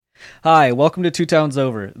Hi, welcome to Two Towns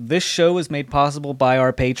Over. This show is made possible by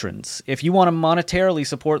our patrons. If you want to monetarily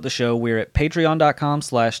support the show, we're at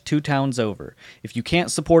patreon.com/twotowns-over. If you can't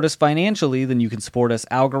support us financially, then you can support us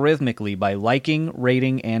algorithmically by liking,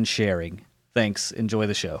 rating, and sharing. Thanks. Enjoy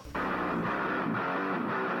the show.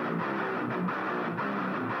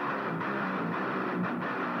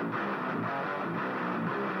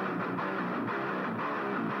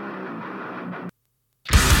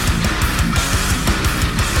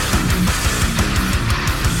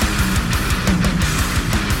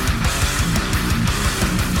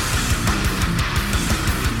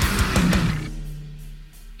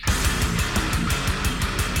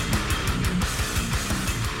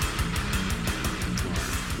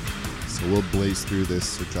 We'll blaze through this.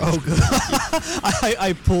 So Josh Oh, good.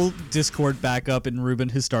 I pulled Discord back up and Ruben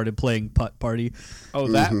has started playing Putt Party. Oh,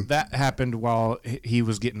 that happened while he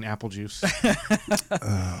was getting apple juice.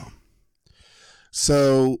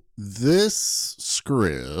 So this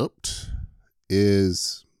script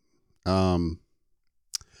is, I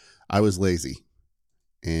was lazy,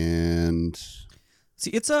 and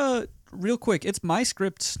See, it's real quick. It's my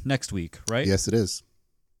script next week, right? yes, it is.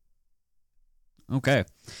 Okay.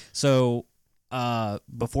 So,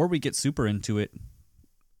 before we get super into it,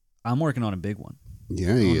 I'm working on a big one.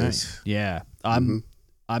 Yeah, he is. Nice. Yeah. I'm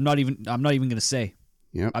not even going to say.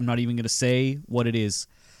 Yep. I'm not even going to say what it is.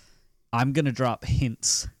 I'm going to drop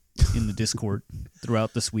hints in the Discord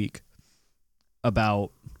throughout this week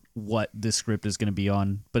about what this script is going to be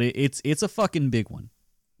on, but it's a fucking big one.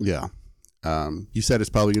 Yeah. You said it's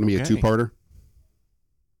probably going to be a Okay. two-parter?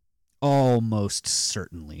 Almost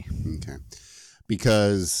certainly. Okay.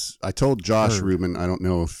 Because I told Josh Rubin, I don't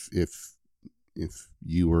know if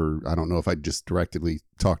you were, I don't know if I just directly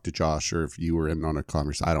talked to Josh or if you were in on a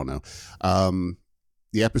conversation. I don't know.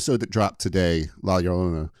 The episode that dropped today, La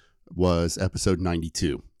Llorona, was episode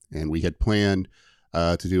 92. And we had planned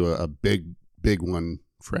to do a big one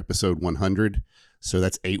for episode 100. So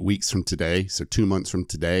that's 8 weeks from today. So 2 months from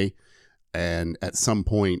today. And at some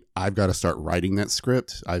point, I've got to start writing that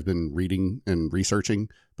script. I've been reading and researching,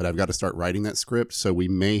 but I've got to start writing that script. So we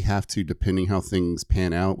may have to, depending how things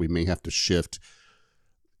pan out, we may have to shift.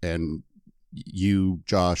 And you,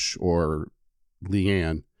 Josh, or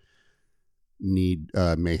Leanne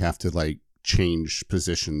may have to change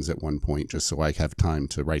positions at one point just so I have time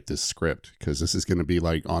to write this script, because this is going to be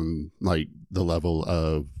on the level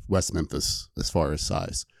of West Memphis as far as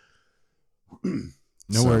size.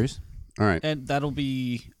 No worries. All right. And that'll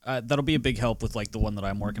be a big help with the one that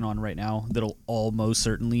I'm working on right now. That'll almost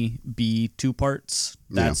certainly be 2 parts.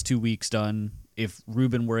 That's 2 weeks done. If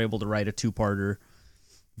Ruben were able to write a 2-parter,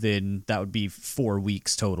 then that would be 4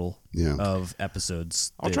 weeks total of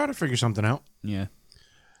episodes. I'll try to figure something out. Yeah.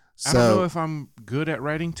 I don't know if I'm good at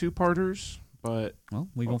writing 2-parters, but Well,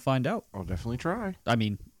 we're going to find out. I'll definitely try. I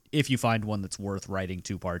mean, if you find one that's worth writing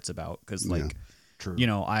 2 parts about, because True.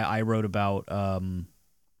 I wrote about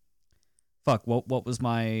what was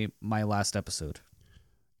my last episode?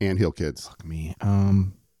 Anthill Kids. Fuck me.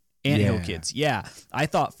 Anthill Kids. Yeah. I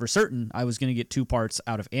thought for certain I was going to get 2 parts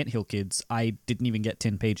out of Anthill Kids. I didn't even get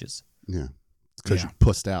 10 pages. Yeah. Because you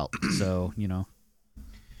pussed out. So,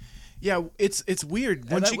 Yeah, it's weird.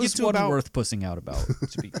 And Once that you was get to one about worth pussing out about,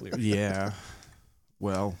 to be clear. Yeah.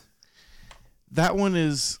 Well, that one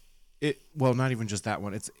is not even just that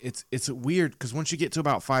one. It's weird because once you get to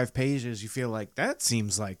about 5 pages, you feel like that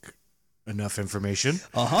seems like enough information.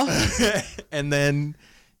 Uh-huh. And then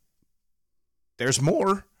there's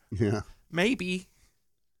more. Yeah. Maybe.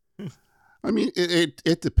 I mean,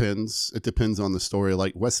 it depends. It depends on the story.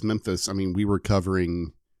 Like West Memphis, I mean, we were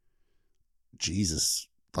covering,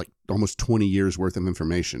 almost 20 years worth of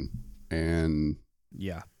information. And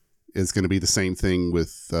Yeah. it's going to be the same thing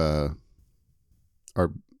with our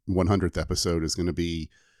 100th episode is going to be,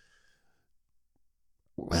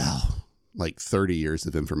 30 years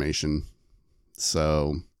of information.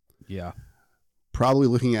 So Yeah. probably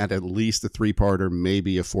looking at least a 3-parter,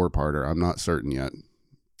 maybe a 4-parter. I'm not certain yet.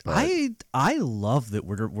 But, I love that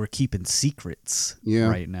we're keeping secrets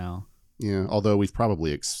right now. Yeah, although we've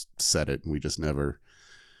probably said it, we just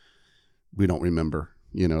we don't remember.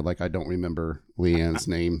 I don't remember Leanne's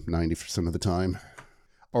name 90% of the time.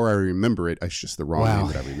 Or I remember it, it's just the wrong name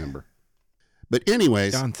that I remember. But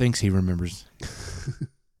anyways. Don thinks he remembers.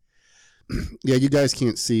 Yeah, you guys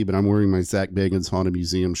can't see, but I'm wearing my Zach Bagans Haunted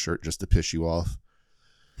Museum shirt just to piss you off.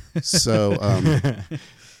 So,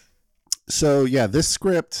 this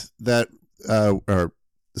script or the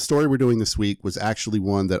story we're doing this week was actually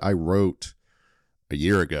one that I wrote a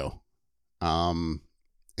year ago.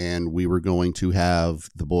 And we were going to have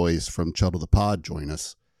the boys from Chuddle the Pod join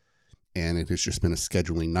us. and it has just been a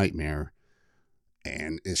scheduling nightmare.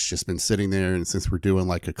 And it's just been sitting there. And since we're doing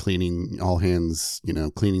like a cleaning, all hands,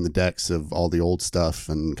 cleaning the decks of all the old stuff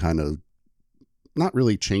and kind of not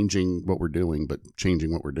really changing what we're doing, but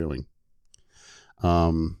changing what we're doing.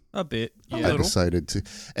 A bit. Yeah. I decided to,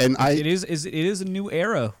 and it is a new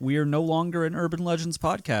era. We are no longer an Urban Legends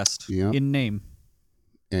podcast in name.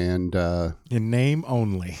 And in name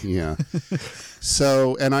only. Yeah.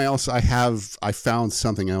 So, and I found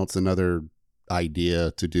something else, another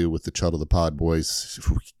idea to do with the Chud of the Pod boys, if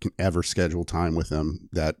we can ever schedule time with them,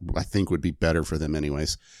 that I think would be better for them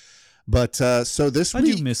anyways. But so this week,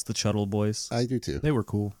 I do miss the Chuddle boys. I do too. They were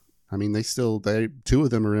cool. I mean, two of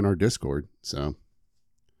them are in our Discord, so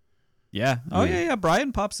yeah. Oh yeah.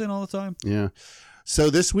 Brian pops in all the time. Yeah. So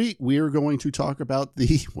this week we are going to talk about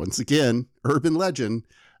the, once again, urban legend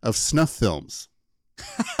of snuff films.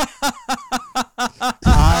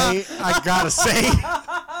 I gotta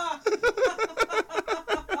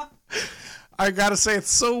say,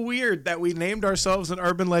 it's so weird that we named ourselves an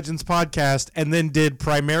Urban Legends podcast and then did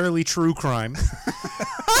primarily true crime.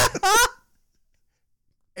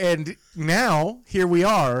 And now here we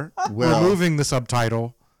are, removing the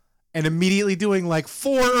subtitle and immediately doing like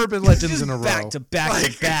 4 Urban Legends in a row. Back to back.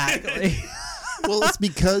 Well, it's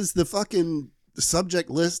because the fucking subject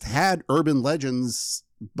list had urban legends,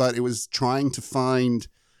 but it was trying to find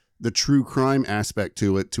the true crime aspect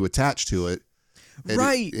to it, to attach to it. And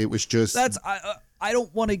right. It was just... I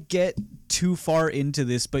don't want to get too far into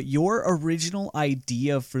this, but your original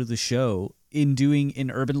idea for the show in doing an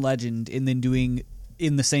urban legend and then doing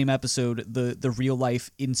in the same episode the real life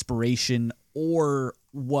inspiration or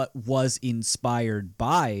what was inspired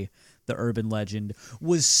by the urban legend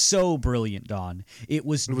was so brilliant, Don. It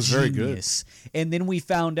was genius. Very good. And then we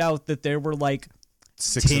found out that there were like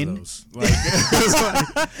 6 10 of those.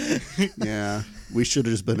 Yeah, we should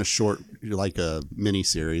have just been a short, like a mini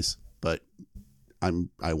series, but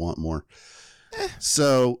I want more.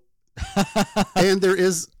 So, and there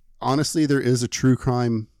is a true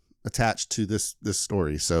crime attached to this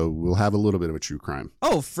story, so we'll have a little bit of a true crime.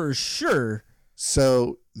 Oh, for sure.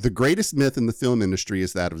 So, the greatest myth in the film industry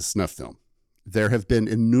is that of a snuff film. There have been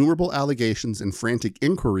innumerable allegations and frantic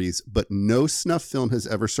inquiries, but no snuff film has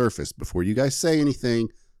ever surfaced. Before you guys say anything,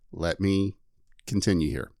 let me continue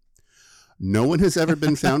here. No one has ever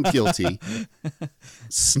been found guilty.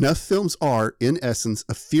 Snuff films are, in essence,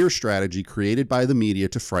 a fear strategy created by the media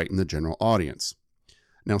to frighten the general audience.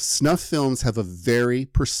 Now, snuff films have a very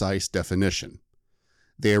precise definition.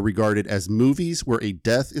 They are regarded as movies where a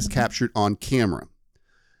death is captured on camera.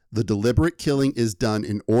 The deliberate killing is done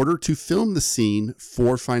in order to film the scene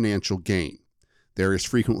for financial gain. There is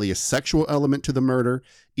frequently a sexual element to the murder,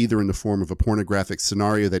 either in the form of a pornographic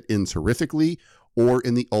scenario that ends horrifically or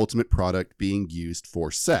in the ultimate product being used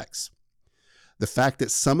for sex. The fact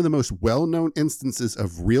that some of the most well-known instances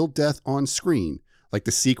of real death on screen, like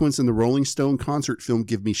the sequence in the Rolling Stone concert film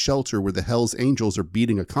Give Me Shelter where the Hells Angels are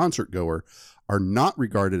beating a concert goer, are not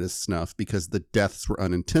regarded as snuff because the deaths were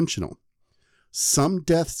unintentional. Some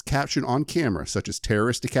deaths captured on camera, such as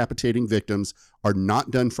terrorist decapitating victims, are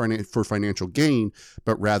not done for financial gain,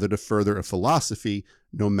 but rather to further a philosophy,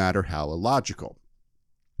 no matter how illogical.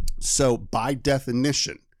 So, by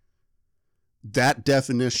definition, that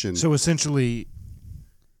definition... So essentially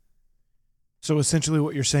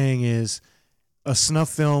what you're saying is a snuff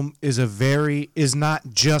film is not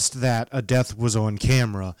just that a death was on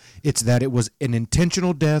camera. It's that it was an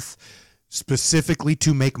intentional death specifically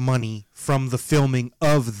to make money from the filming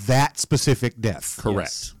of that specific death.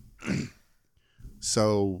 Correct. Yes.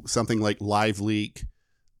 So something like Live Leak,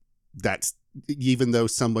 that's, even though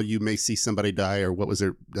you may see somebody die, or what was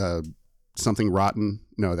it, something rotten?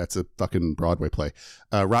 No, that's a fucking Broadway play.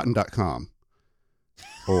 Rotten.com.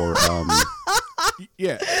 Or...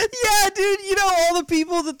 Yeah. Yeah, dude, you know all the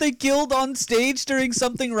people that they killed on stage during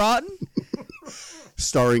Something Rotten?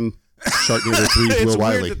 Starring Sharknado 3's Will It's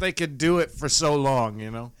Wiley. weird that they could do it for so long,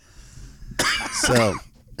 you know? So...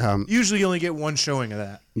 usually you only get one showing of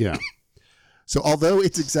that. Yeah. So although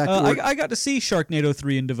it's exactly... I got to see Sharknado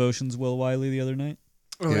 3 in Devotion's Will Wiley the other night.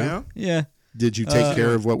 Oh, yeah? Yeah. Did you take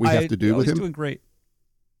care of what we have to do with him? He's doing great.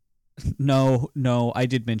 No, I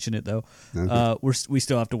did mention it though. Okay. We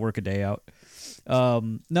still have to work a day out.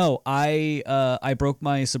 No, I broke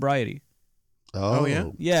my sobriety. Oh yeah?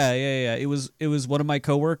 Yeah. It was one of my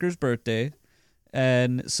coworkers' birthday,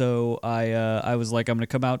 and so I was like, I'm gonna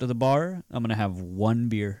come out to the bar. I'm gonna have one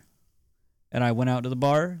beer, and I went out to the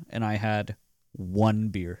bar and I had one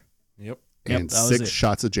beer. Yep. And 6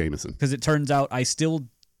 shots of Jameson. Because it turns out I still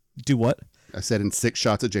do what? I said in 6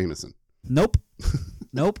 shots of Jameson. Nope.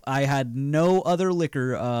 Nope. I had no other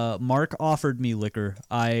liquor. Mark offered me liquor.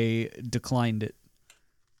 I declined it.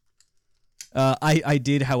 I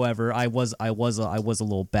did, however, I was a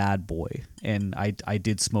little bad boy, and I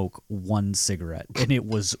did smoke one cigarette, and it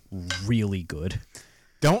was really good.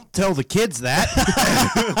 Don't tell the kids that.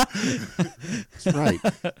 That's right.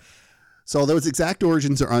 So although its exact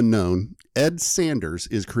origins are unknown, Ed Sanders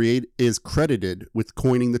is credited with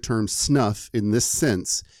coining the term snuff in this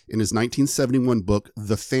sense in his 1971 book,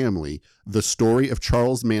 The Family, The Story of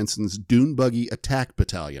Charles Manson's Dune Buggy Attack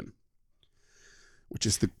Battalion, which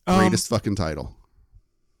is the greatest fucking title.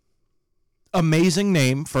 Amazing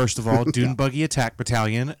name, first of all, Dune Buggy Attack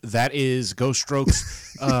Battalion. That is Ghost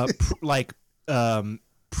Stroke's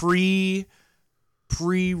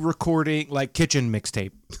pre-recording, like, kitchen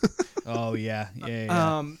mixtape. Oh yeah.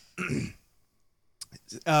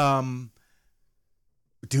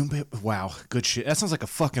 Doom. Wow, good shit. That sounds like a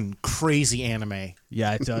fucking crazy anime.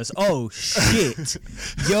 Yeah, it does. Oh shit,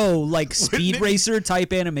 yo, like Speed Racer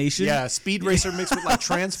type animation. Yeah, Speed Racer mixed with like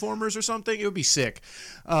Transformers or something. It would be sick.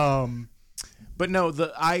 But no,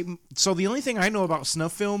 the only thing I know about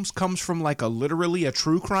snuff films comes from like literally a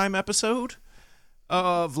true crime episode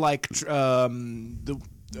of like the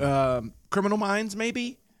Criminal Minds,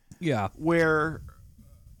 maybe. Yeah, where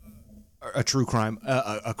a true crime,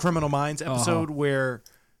 a Criminal Minds episode where,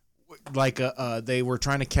 like, they were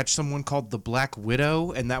trying to catch someone called the Black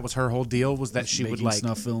Widow, and that was her whole deal, was that she would like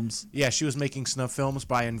snuff films. Yeah, she was making snuff films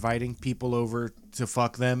by inviting people over to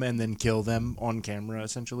fuck them and then kill them on camera,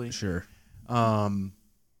 essentially. Sure. So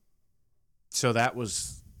that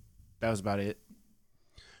was about it.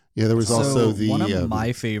 Yeah, there was also one of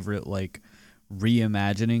my favorite like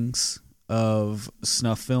reimaginings of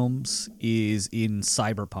snuff films is in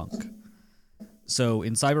Cyberpunk. So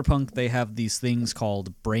in Cyberpunk, they have these things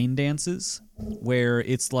called brain dances, where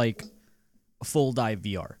it's like full dive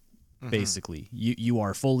VR, basically. You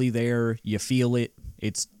are fully there, you feel it,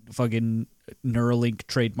 it's fucking Neuralink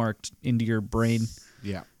trademarked into your brain.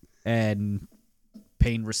 Yeah. And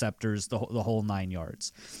pain receptors, the whole 9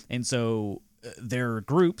 yards. And so there are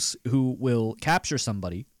groups who will capture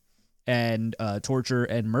somebody and torture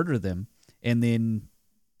and murder them, and then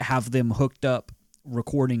have them hooked up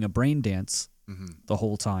recording a brain dance the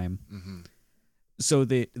whole time, so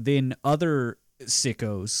that then other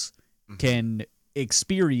sickos can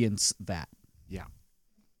experience that. Yeah.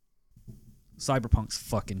 Cyberpunk's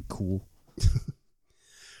fucking cool.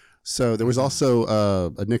 So there was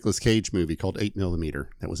also a Nicolas Cage movie called 8mm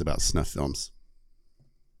that was about snuff films.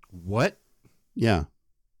 What? Yeah.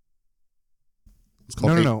 It's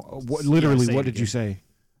called No. Literally, what did you say?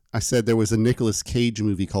 I said there was a Nicolas Cage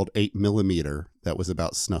movie called 8mm that was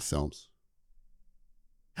about snuff films.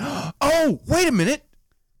 Oh, wait a minute.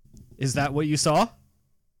 Is that what you saw?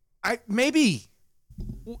 Maybe.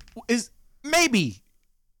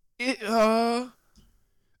 He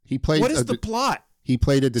played. What is the plot? He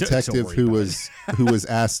played a detective worry who about was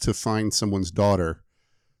asked to find someone's daughter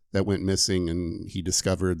that went missing, and he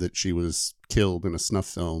discovered that she was killed in a snuff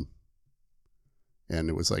film. And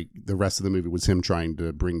it was like the rest of the movie was him trying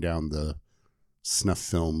to bring down the snuff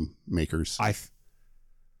film makers. I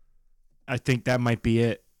think that might be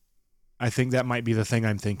it. I think that might be the thing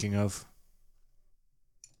I'm thinking of.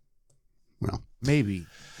 Well, maybe.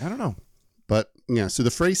 I don't know. But yeah, so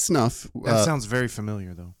the phrase snuff. That sounds very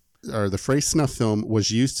familiar, though. Or the phrase snuff film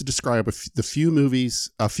was used to describe a few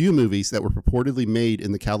movies that were purportedly made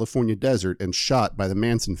in the California desert and shot by the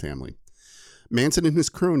Manson family. Manson and his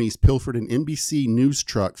cronies pilfered an NBC news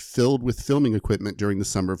truck filled with filming equipment during the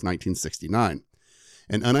summer of 1969.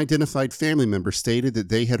 An unidentified family member stated that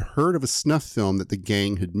they had heard of a snuff film that the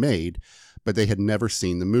gang had made, but they had never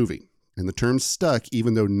seen the movie. And the term stuck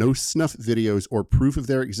even though no snuff videos or proof of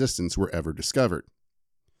their existence were ever discovered.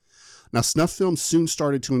 Now, snuff films soon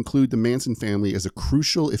started to include the Manson family as a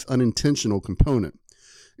crucial, if unintentional, component.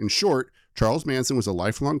 In short, Charles Manson was a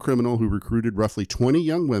lifelong criminal who recruited roughly 20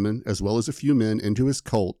 young women, as well as a few men, into his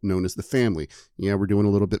cult known as the Family. Yeah, we're doing a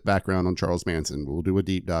little bit background on Charles Manson. We'll do a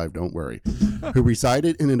deep dive, don't worry. Who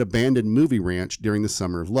resided in an abandoned movie ranch during the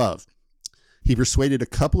Summer of Love. He persuaded a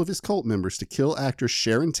couple of his cult members to kill actress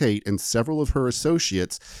Sharon Tate and several of her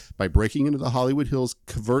associates by breaking into the Hollywood Hills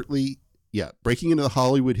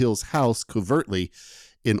house covertly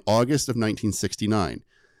in August of 1969.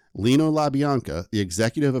 Lino LaBianca, the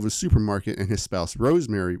executive of a supermarket, and his spouse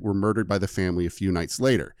Rosemary were murdered by the family a few nights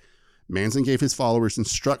later. Manson gave his followers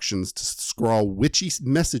instructions to scrawl witchy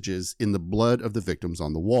messages in the blood of the victims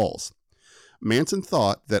on the walls. Manson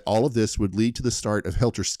thought that all of this would lead to the start of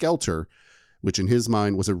Helter Skelter, which in his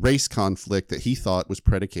mind was a race conflict that he thought was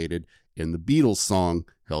predicated in the Beatles song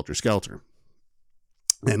Helter Skelter.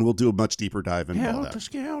 And we'll do a much deeper dive into all that. Helter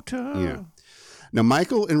Skelter. Yeah. Now,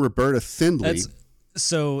 Michael and Roberta Findlay.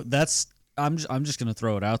 I'm just gonna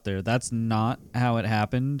throw it out there. That's not how it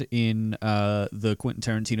happened in the Quentin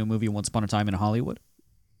Tarantino movie Once Upon a Time in Hollywood.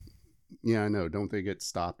 Yeah, I know. Don't they get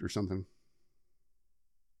stopped or something?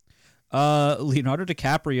 Leonardo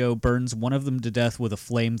DiCaprio burns one of them to death with a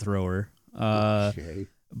flamethrower. Okay.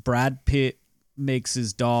 Brad Pitt makes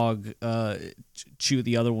his dog chew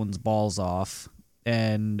the other one's balls off,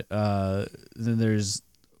 and then there's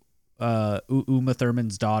Uma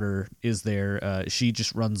Thurman's daughter is there. She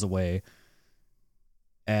just runs away,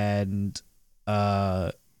 and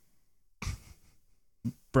Brad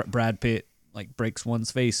Pitt like breaks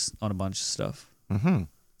one's face on a bunch of stuff. Mm-hmm.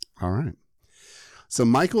 All right. So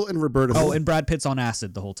Michael and Roberta. Oh, and Brad Pitt's on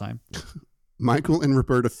acid the whole time. Michael and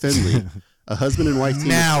Roberta Findlay, a husband and wife team.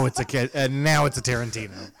 Now it's a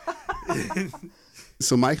Tarantino.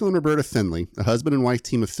 So Michael and Roberta Findlay, a husband and wife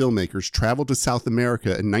team of filmmakers, traveled to South America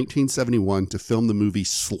in 1971 to film the movie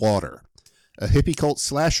Slaughter, a hippie cult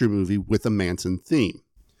slasher movie with a Manson theme.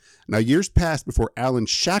 Now, years passed before Alan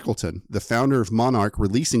Shackleton, the founder of Monarch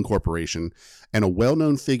Releasing Corporation and a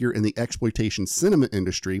well-known figure in the exploitation cinema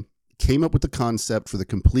industry, came up with the concept for the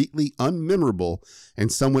completely unmemorable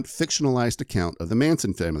and somewhat fictionalized account of the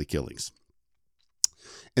Manson family killings.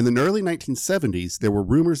 In the early 1970s, there were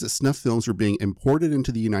rumors that snuff films were being imported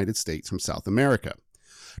into the United States from South America,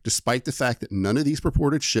 despite the fact that none of these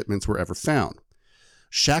purported shipments were ever found.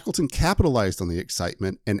 Shackleton capitalized on the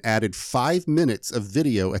excitement and added 5 minutes of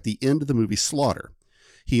video at the end of the movie Slaughter.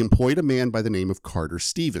 He employed a man by the name of Carter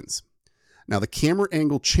Stevens. Now, the camera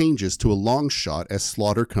angle changes to a long shot as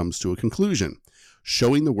Slaughter comes to a conclusion,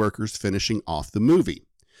 showing the workers finishing off the movie.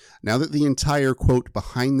 Now that the entire, quote,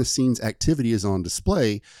 behind-the-scenes activity is on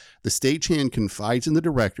display, the stagehand confides in the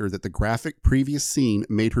director that the graphic previous scene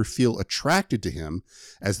made her feel attracted to him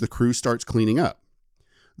as the crew starts cleaning up.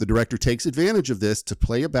 The director takes advantage of this to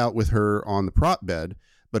play about with her on the prop bed,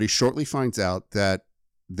 but he shortly finds out that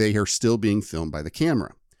they are still being filmed by the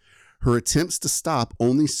camera. Her attempts to stop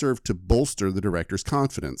only serve to bolster the director's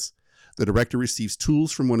confidence. The director receives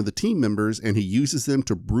tools from one of the team members, and he uses them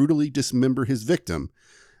to brutally dismember his victim.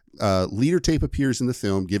 Leader tape appears in the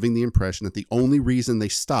film, giving the impression that the only reason they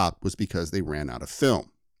stopped was because they ran out of film.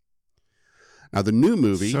 Now, the new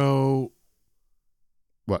movie... So...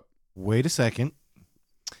 What? Wait a second.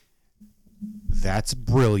 That's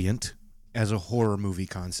brilliant as a horror movie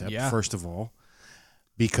concept, first of all.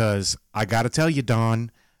 Because I got to tell you, Don...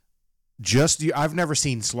 I've never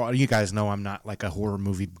seen Slaughter. You guys know I'm not like a horror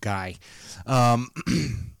movie guy. So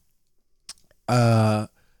I've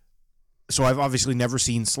obviously never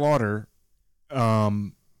seen Slaughter. That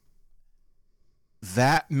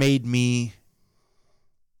made me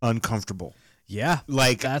uncomfortable. Yeah,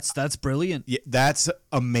 like that's brilliant. Yeah, that's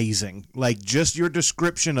amazing. Like just your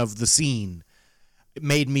description of the scene, it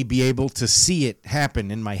made me be able to see it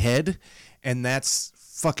happen in my head, and that's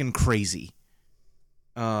fucking crazy.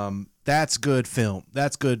 That's good film.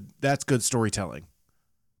 That's good storytelling.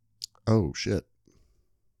 Oh, shit.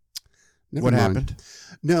 What happened?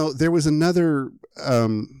 No, there was another,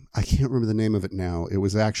 I can't remember the name of it now. It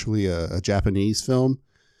was actually a Japanese film,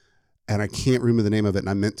 and I can't remember the name of it, and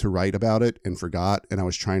I meant to write about it and forgot, and I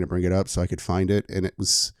was trying to bring it up so I could find it, and it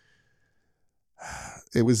was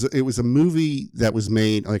a movie that was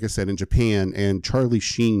made, like I said, in Japan, and Charlie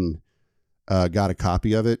Sheen got a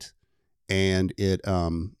copy of it, and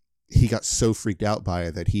he got so freaked out by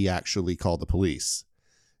it that he actually called the police.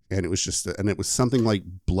 And it was something like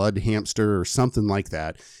Blood Hamster or something like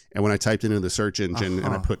that. And when I typed it into the search engine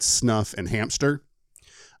and I put snuff and hamster,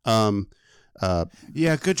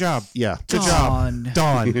 yeah, good job. Yeah. Good job.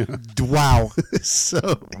 Dawn. Wow.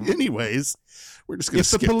 So anyways, we're just going to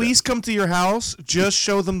skip the police come to your house, just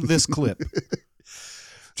show them this clip.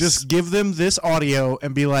 Just give them this audio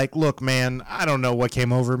and be like, look, man, I don't know what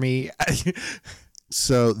came over me.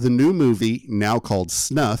 So the new movie, now called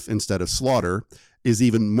Snuff instead of Slaughter, is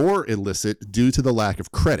even more illicit due to the lack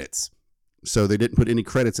of credits. So they didn't put any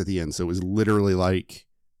credits at the end. So it was literally like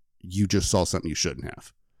you just saw something you shouldn't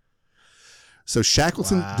have. So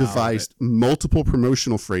Shackleton devised multiple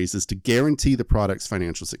promotional phrases to guarantee the product's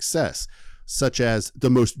financial success, such as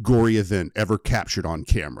the most gory event ever captured on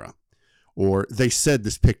camera, or they said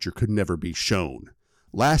this picture could never be shown.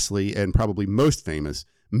 Lastly, and probably most famous,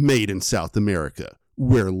 made in South America,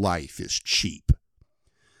 where life is cheap.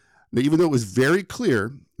 Now, even though it was very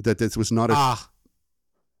clear that this was not a...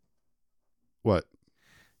 What?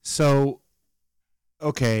 So,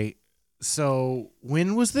 okay. So,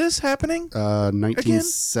 when was this happening?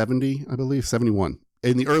 1970, again? I believe. 71.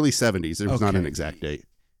 In the early 70s. There was not an exact date.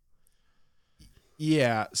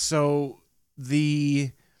 Yeah. So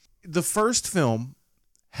the first film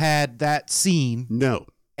had that scene No.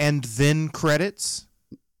 and then credits.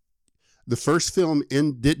 The first film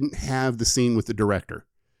didn't have the scene with the director.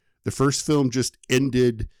 The first film just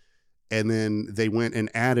ended, and then they went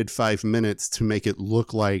and added 5 minutes to make it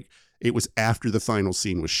look like it was after the final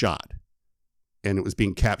scene was shot and it was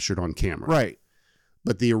being captured on camera. Right.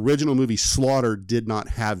 But the original movie Slaughter did not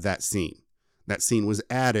have that scene. That scene was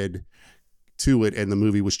added to it, and the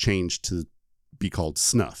movie was changed to be called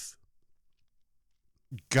Snuff.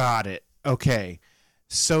 Got it. Okay.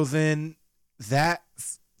 So then that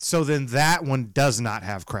one does not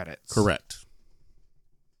have credits. Correct.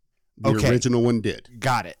 The Okay. original one did.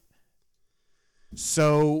 Got it.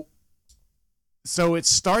 So it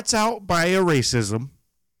starts out by a racism,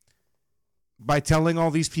 by telling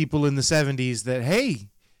all these people in the 70s that, hey,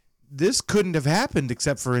 this couldn't have happened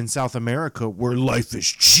except for in South America where life is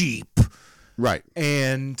cheap. Right.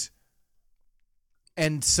 And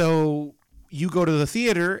so you go to the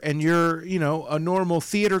theater and you're, a normal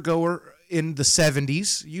theater goer in the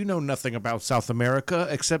 70s. You know nothing about South America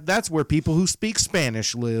except that's where people who speak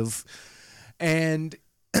Spanish live. And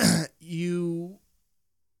you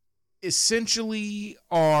essentially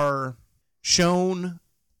are shown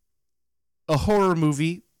a horror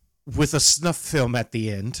movie with a snuff film at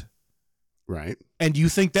the end. Right. And you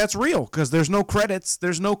think that's real because there's no credits.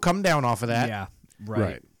 There's no come down off of that. Yeah.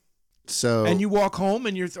 Right. So, and you walk home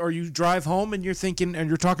and you drive home and you're thinking, and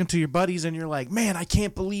you're talking to your buddies and you're like, man, I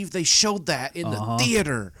can't believe they showed that in the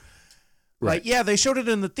theater. Right. Like, yeah, they showed it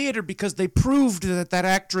in the theater because they proved that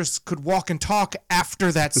actress could walk and talk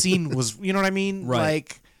after that scene was, you know what I mean? Right.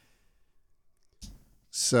 Like,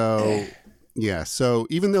 so yeah. So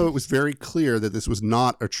even though it was very clear that this was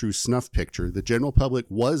not a true snuff picture, the general public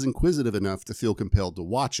was inquisitive enough to feel compelled to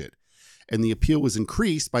watch it. And the appeal was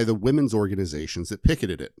increased by the women's organizations that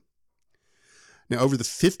picketed it. Now, over the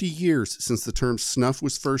 50 years since the term snuff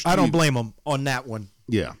was first I don't used, blame them on that one.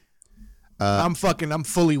 Yeah. I'm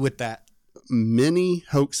fully with that. Many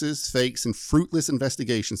hoaxes, fakes, and fruitless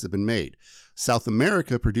investigations have been made. South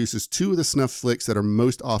America produces 2 of the snuff flicks that are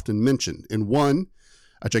most often mentioned. In one,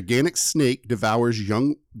 a gigantic snake devours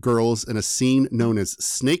young girls in a scene known as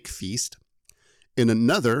Snake Feast. In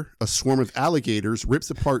another, a swarm of alligators rips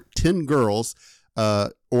apart 10 girls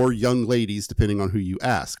or young ladies, depending on who you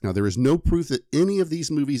ask. Now, there is no proof that any of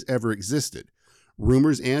these movies ever existed.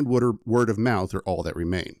 Rumors and word of mouth are all that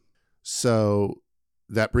remain. So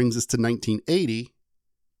that brings us to 1980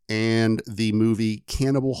 and the movie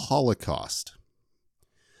Cannibal Holocaust.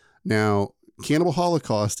 Now, Cannibal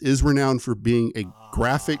Holocaust is renowned for being a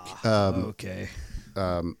graphic, a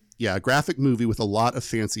graphic movie with a lot of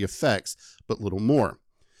fancy effects, but little more.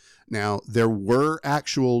 Now, there were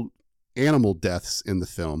actual animal deaths in the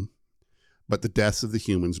film, but the deaths of the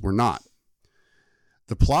humans were not.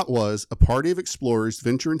 The plot was a party of explorers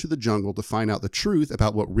venture into the jungle to find out the truth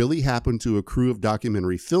about what really happened to a crew of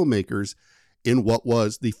documentary filmmakers in what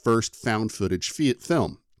was the first found footage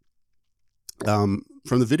film. From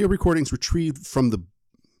the video recordings retrieved from the...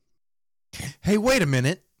 Hey, wait a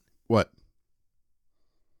minute. What?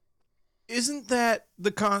 Isn't that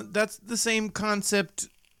that's the same concept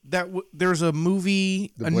that there's a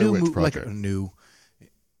movie, The a Blair new Witch movie, like Project. a new...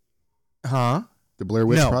 Huh? The Blair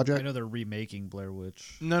Witch No. Project? I know they're remaking Blair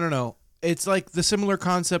Witch. No. It's like the similar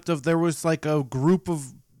concept of there was like a group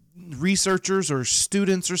of researchers or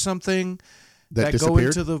students or something that go disappeared?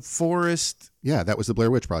 into the forest. Yeah, that was the Blair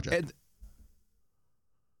Witch Project. And,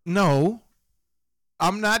 no,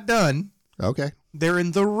 I'm not done. Okay. They're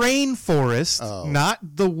in the rainforest, not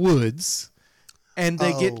the woods. And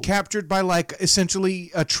they get captured by like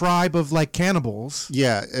essentially a tribe of like cannibals.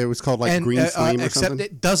 Yeah, it was called like Green Flame or except something.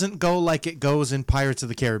 it doesn't go like it goes in Pirates of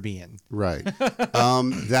the Caribbean. Right.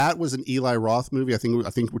 That was an Eli Roth movie. I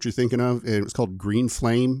think what you're thinking of. It was called Green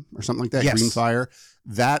Flame or something like that. Yes. Green Fire.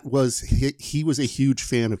 That was he was a huge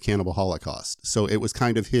fan of Cannibal Holocaust, so it was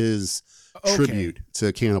kind of his tribute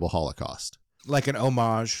to Cannibal Holocaust. Like an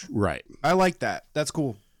homage. Right. I like that. That's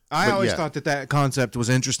cool. I always thought that concept was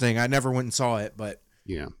interesting. I never went and saw it, but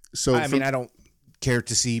Yeah. So I mean, I don't care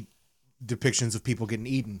to see depictions of people getting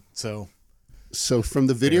eaten. So from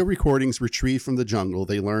the video recordings retrieved from the jungle,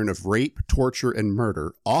 they learn of rape, torture, and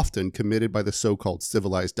murder, often committed by the so-called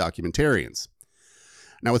civilized documentarians.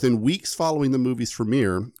 Now, within weeks following the movie's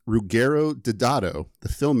premiere, Ruggero Deodato, the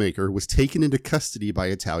filmmaker, was taken into custody by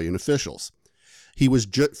Italian officials. He was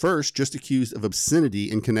first just accused of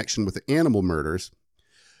obscenity in connection with the animal murders,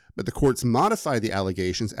 but the courts modified the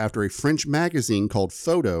allegations after a French magazine called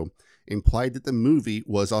Photo implied that the movie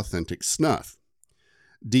was authentic snuff.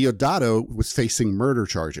 Deodato was facing murder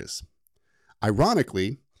charges.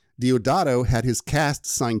 Ironically, Deodato had his cast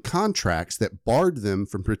sign contracts that barred them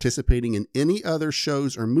from participating in any other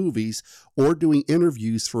shows or movies or doing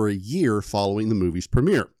interviews for a year following the movie's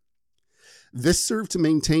premiere. This served to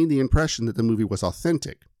maintain the impression that the movie was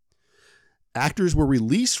authentic. Actors were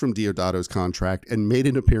released from Deodato's contract and made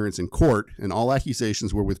an appearance in court, and all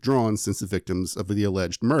accusations were withdrawn since the victims of the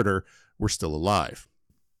alleged murder were still alive.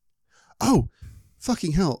 Oh,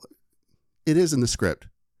 fucking hell. It is in the script.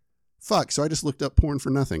 Fuck, so I just looked up porn for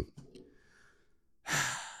nothing.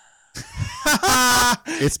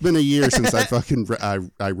 It's been a year since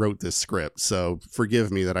I wrote this script, so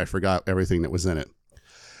forgive me that I forgot everything that was in it.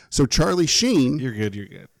 So Charlie Sheen, You're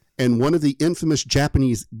good. and one of the infamous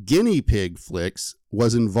Japanese guinea pig flicks,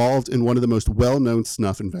 was involved in one of the most well-known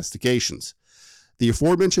snuff investigations. The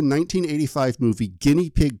aforementioned 1985 movie Guinea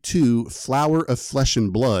Pig 2: Flower of Flesh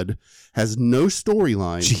and Blood has no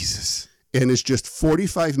storyline. Jesus. And is just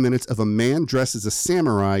 45 minutes of a man dressed as a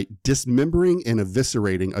samurai dismembering and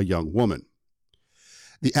eviscerating a young woman.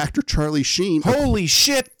 The actor Charlie Sheen... Holy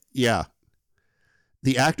shit! Yeah.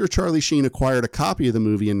 The actor Charlie Sheen acquired a copy of the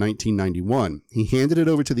movie in 1991. He handed it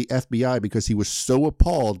over to the FBI because he was so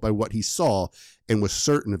appalled by what he saw and was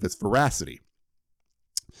certain of its veracity.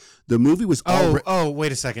 The movie was...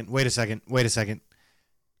 Wait a second.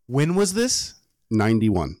 When was this?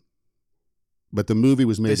 91. But the movie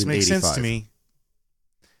was made This in makes 85. sense to me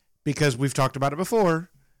because we've talked about it before.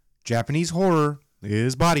 Japanese horror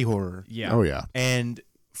is body horror. Yeah. Oh, yeah. And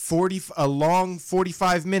a long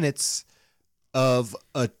 45 minutes of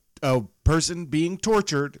a person being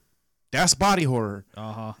tortured, that's body horror.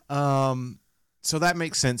 So that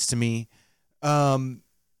makes sense to me. They're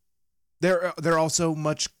also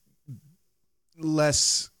much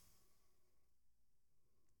less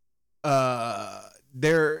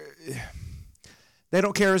they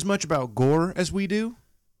don't care as much about gore as we do.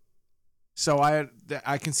 So I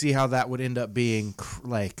can see how that would end up being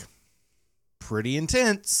like pretty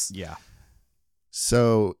intense. Yeah.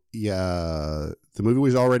 So, yeah, the movie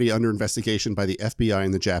was already under investigation by the FBI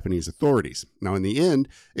and the Japanese authorities. Now, in the end,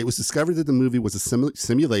 it was discovered that the movie was a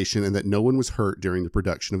simulation and that no one was hurt during the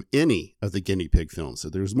production of any of the guinea pig films. So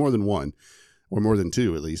there was more than one, or more than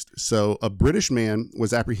two at least. So a British man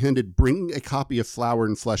was apprehended bringing a copy of Flower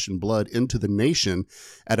and Flesh and Blood into the nation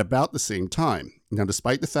at about the same time. Now,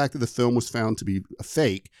 despite the fact that the film was found to be a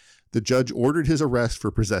fake, the judge ordered his arrest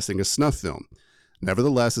for possessing a snuff film.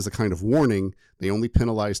 Nevertheless, as a kind of warning, they only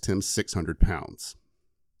penalized him £600.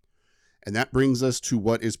 And that brings us to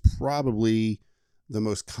what is probably the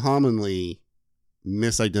most commonly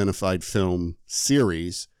misidentified film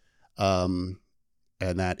series, and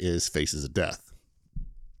that is Faces of Death.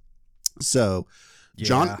 So,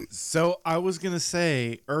 John... So I was going to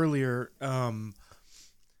say earlier, I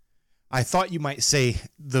thought you might say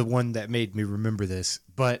the one that made me remember this,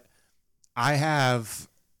 but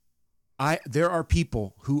there are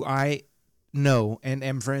people who I know and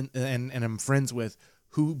am friends with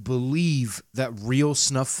who believe that real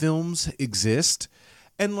snuff films exist,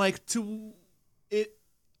 and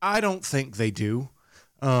I don't think they do,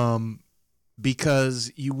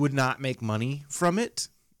 because you would not make money from it.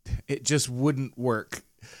 It just wouldn't work.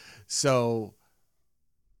 So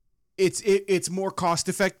it's more cost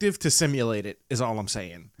effective to simulate it, is all I'm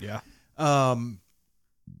saying. Yeah.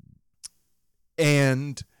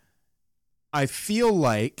 And I feel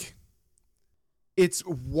like it's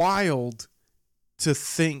wild to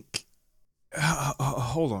think.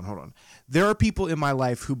 Hold on. There are people in my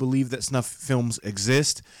life who believe that snuff films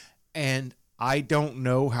exist, and I don't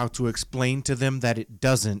know how to explain to them that it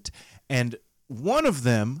doesn't. And one of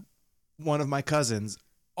my cousins,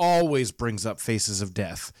 always brings up Faces of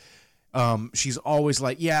Death. She's always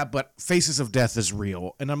like, yeah, but Faces of Death is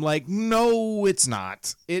real. And I'm like, no, it's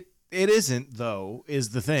not. It isn't, though, is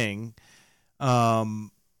the thing. But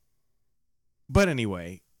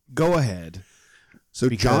anyway, go ahead. So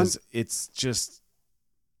because it's just...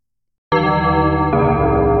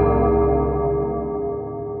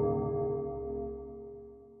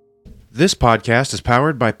 This podcast is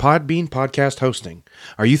powered by Podbean Podcast Hosting.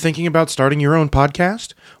 Are you thinking about starting your own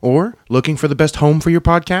podcast? Or looking for the best home for your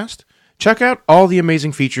podcast? Check out all the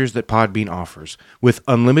amazing features that Podbean offers, with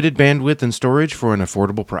unlimited bandwidth and storage for an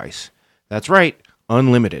affordable price. That's right,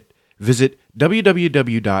 unlimited. Visit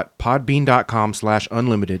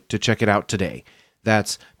www.podbean.com/unlimited to check it out today.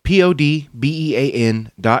 That's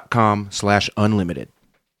podbean.com/unlimited.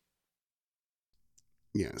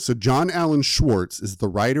 Yeah. So John Allen Schwartz is the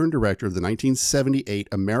writer and director of the 1978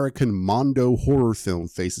 American Mondo horror film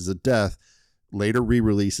Faces of Death, later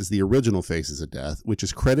re-released as the original Faces of Death, which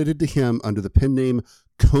is credited to him under the pen name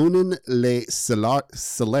Conan Le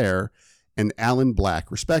Solaire and Alan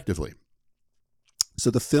Black, respectively. So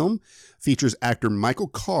the film features actor Michael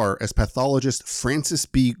Carr as pathologist Francis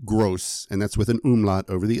B. Gross, and that's with an umlaut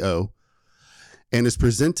over the O, and is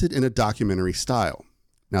presented in a documentary style.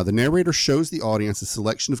 Now, the narrator shows the audience a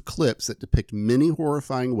selection of clips that depict many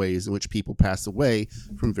horrifying ways in which people pass away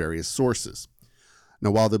from various sources.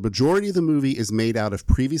 Now, while the majority of the movie is made out of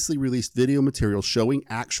previously released video material showing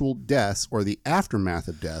actual deaths or the aftermath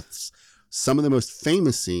of deaths, some of the most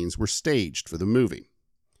famous scenes were staged for the movie.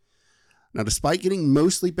 Now, despite getting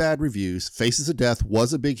mostly bad reviews, Faces of Death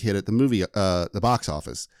was a big hit at the box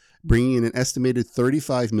office, bringing in an estimated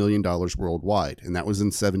 $35 million worldwide, and that was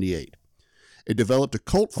in '78. It developed a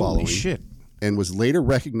cult following and was later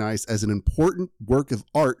recognized as an important work of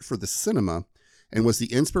art for the cinema and was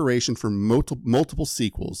the inspiration for multiple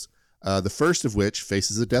sequels, the first of which,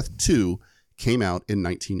 Faces of Death 2, came out in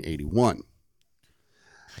 1981.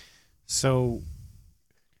 So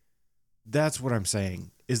that's what I'm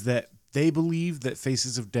saying, is that they believe that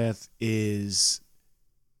Faces of Death is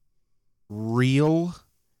real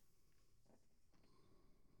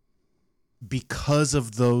because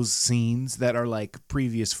of those scenes that are like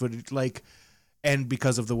previous footage, like, and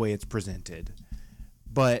because of the way it's presented.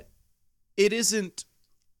 But it isn't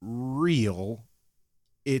real.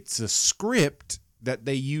 It's a script that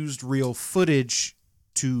they used real footage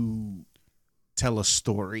to tell a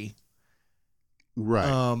story. Right.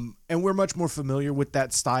 And we're much more familiar with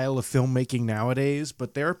that style of filmmaking nowadays,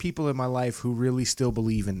 but there are people in my life who really still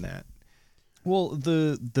believe in that. Well,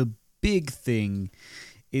 the big thing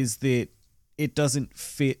is that it doesn't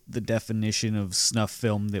fit the definition of snuff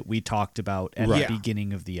film that we talked about at the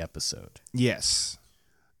beginning of the episode. Yes.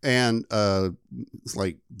 And it's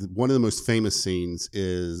like one of the most famous scenes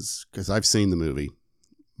is, because I've seen the movie,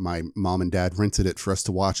 my mom and dad rented it for us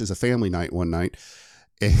to watch as a family night one night.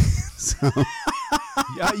 And so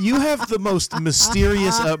you have the most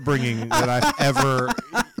mysterious upbringing that I've ever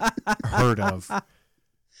heard of.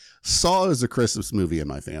 Saw is a Christmas movie in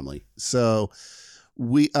my family. So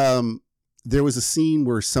we there was a scene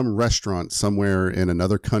where some restaurant somewhere in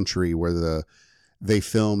another country where they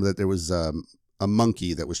filmed that there was a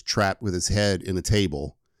monkey that was trapped with his head in a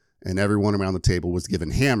table, and everyone around the table was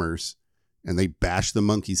given hammers, and they bash the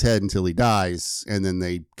monkey's head until he dies, and then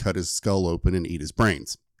they cut his skull open and eat his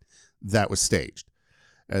brains. That was staged.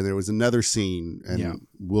 And there was another scene, and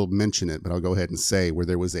we'll mention it, but I'll go ahead and say, where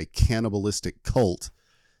there was a cannibalistic cult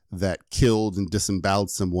that killed and disemboweled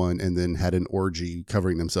someone and then had an orgy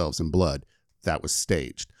covering themselves in blood. That was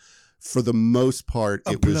staged. For the most part,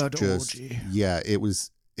 it was just orgy.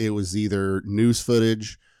 It was either news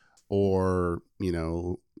footage or,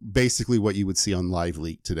 basically what you would see on Live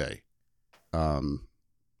Leak today.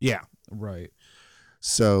 Right.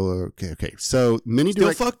 So, okay. So many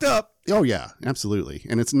still fucked up. Oh yeah, absolutely.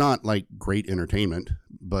 And it's not like great entertainment,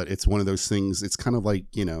 but it's one of those things. It's kind of like,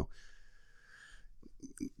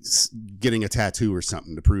 getting a tattoo or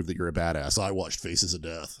something to prove that you're a badass. I watched Faces of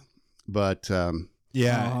Death, but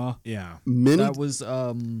yeah. Many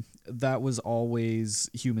that was always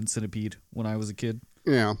Human Centipede when I was a kid.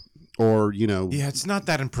 Yeah. Or, it's not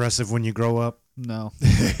that impressive when you grow up. No.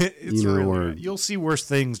 It's really, you'll see worse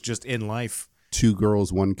things just in life. 2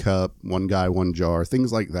 girls, 1 cup, 1 guy, 1 jar,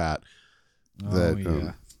 things like that.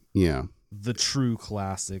 The true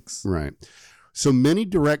classics. Right. So many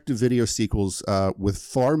direct-to-video sequels with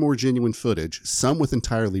far more genuine footage, some with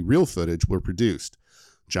entirely real footage, were produced.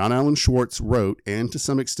 John Allen Schwartz wrote and to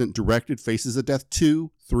some extent directed Faces of Death 2,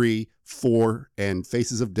 3, 4, and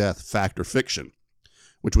Faces of Death Fact or Fiction,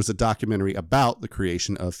 which was a documentary about the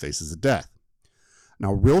creation of Faces of Death.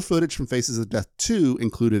 Now, real footage from Faces of Death 2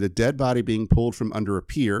 included a dead body being pulled from under a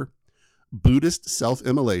pier, Buddhist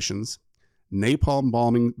self-immolations, napalm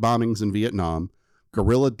bombings in Vietnam,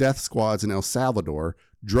 guerrilla death squads in El Salvador,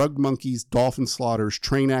 drug monkeys, dolphin slaughters,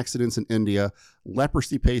 train accidents in India,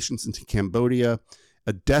 leprosy patients in Cambodia,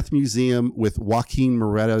 a death museum with Joaquin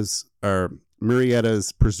Murrieta's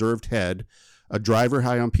preserved head, a driver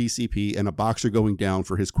high on PCP, and a boxer going down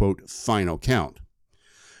for his, quote, final count.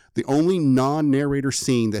 The only non-narrator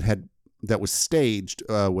scene that was staged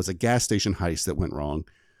was a gas station heist that went wrong.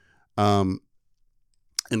 And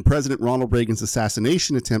President Ronald Reagan's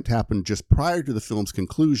assassination attempt happened just prior to the film's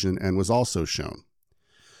conclusion and was also shown.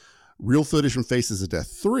 Real footage from Faces of Death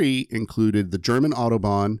 3 included the German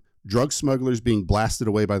Autobahn, drug smugglers being blasted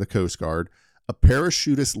away by the Coast Guard, a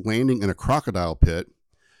parachutist landing in a crocodile pit,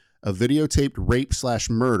 a videotaped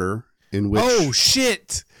rape/murder in which... Oh,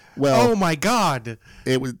 shit! Well, oh my God!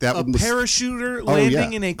 It was that a parachuter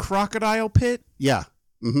landing in a crocodile pit. Yeah,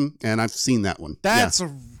 and I've seen that one. That's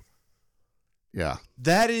Yeah.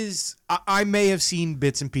 That is, I may have seen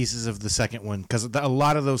bits and pieces of the second one because a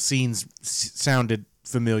lot of those scenes sounded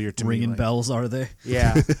familiar to me. Ringing bells, are they?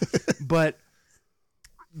 Yeah. But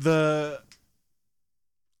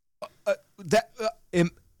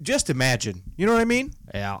just imagine, you know what I mean?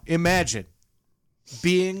 Yeah. Imagine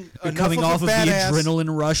being Coming off of the badass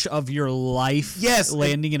adrenaline rush of your life. Yes.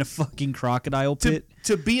 Landing in a fucking crocodile pit.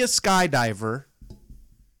 to be a skydiver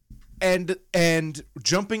and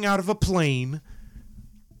jumping out of a plane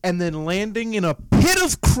and then landing in a pit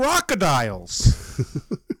of crocodiles.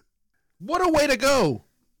 What a way to go.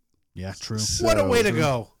 Yeah, true. What a way to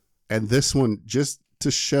go. And this one, just to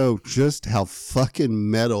show just how fucking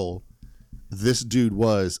metal this dude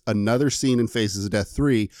was, another scene in Faces of Death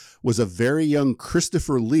 3 was a very young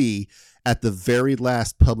Christopher Lee at the very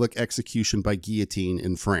last public execution by guillotine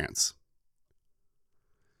in France.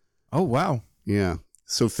 Oh, wow. Yeah.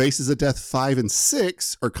 So Faces of Death 5 and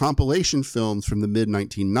 6 are compilation films from the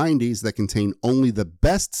mid-1990s that contain only the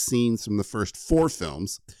best scenes from the first 4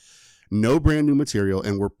 films, no brand new material,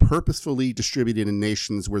 and were purposefully distributed in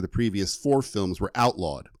nations where the previous 4 films were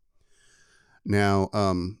outlawed. Now,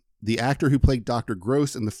 the actor who played Dr.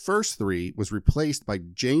 Gross in the first 3 was replaced by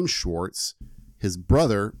James Schwartz. His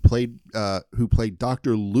brother who played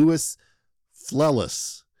Dr. Louis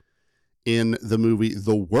Flellis in the movie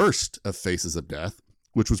The Worst of Faces of Death,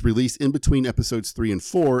 which was released in between episodes 3 and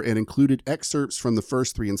 4 and included excerpts from the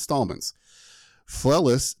first 3 installments.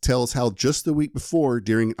 Flellis tells how just the week before,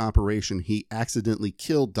 during an operation, he accidentally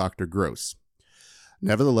killed Dr. Gross.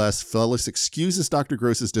 Nevertheless, Flellis excuses Dr.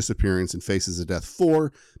 Gross's disappearance in Faces of Death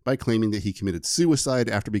 4 by claiming that he committed suicide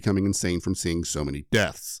after becoming insane from seeing so many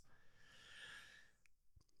deaths.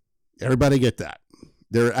 Everybody get that?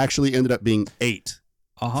 There actually ended up being 8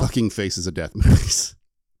 fucking Faces of Death movies.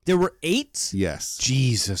 There were 8? Yes.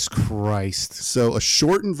 Jesus Christ. So a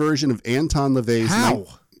shortened version of Anton LaVey's... How?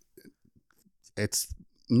 It's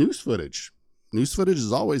news footage. News footage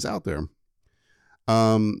is always out there.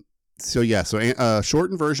 So a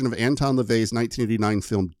shortened version of Anton LaVey's 1989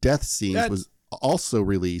 film Death Scenes was also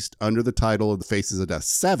released under the title of The Faces of Death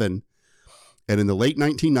 7. And in the late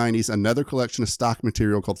 1990s, another collection of stock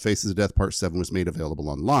material called Faces of Death Part 7 was made available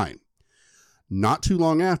online. Not too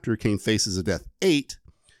long after came Faces of Death 8,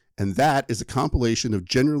 and that is a compilation of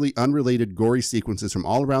generally unrelated gory sequences from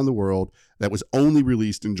all around the world that was only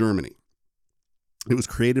released in Germany. It was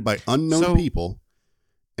created by unknown people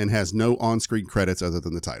and has no on-screen credits other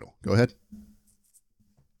than the title. Go ahead.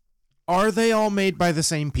 Are they all made by the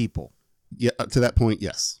same people? Yeah, to that point,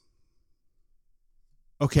 yes.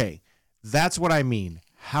 Okay, that's what I mean.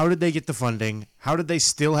 How did they get the funding? How did they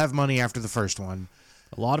still have money after the first one?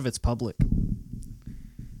 A lot of it's public.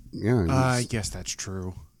 Yeah. I guess that's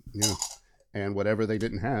true. Yeah. And whatever they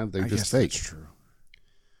didn't have, they I just guess faked. that's true.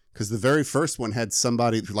 Because the very first one had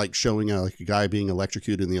somebody like showing a guy being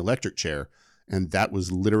electrocuted in the electric chair, and that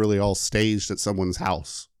was literally all staged at someone's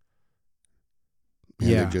house. And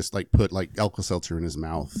they just like put like Alka-Seltzer in his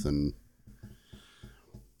mouth, and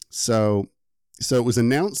so it was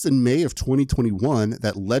announced in May of 2021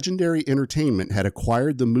 that Legendary Entertainment had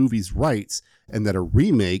acquired the movie's rights, and that a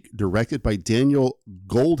remake directed by Daniel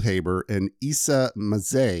Goldhaber and Issa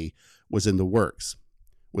Mazet was in the works,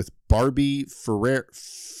 with Barbie Ferreira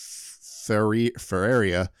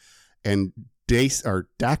and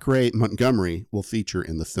Dacre Montgomery will feature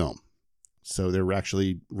in the film. So they're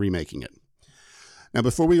actually remaking it. Now,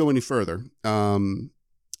 before we go any further,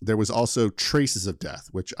 there was also Traces of Death,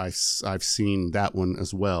 which I've seen that one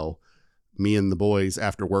as well. Me and the boys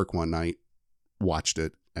after work one night watched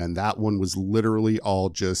it, and that one was literally all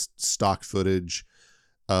just stock footage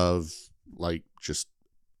of like just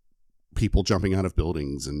people jumping out of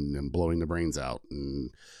buildings and blowing their brains out.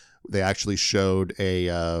 And they actually showed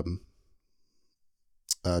a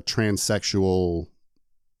transsexual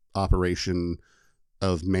operation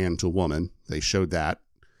of man to woman. They showed that.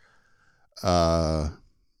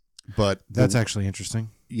 But That's actually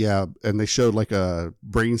interesting. Yeah, and they showed like a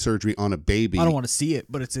brain surgery on a baby. I don't want to see it,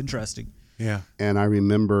 but it's interesting. Yeah. And I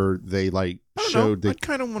remember they like showed I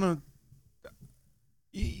kind of want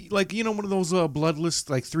to, like, one of those bloodless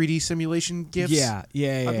like 3D simulation gifts. Yeah.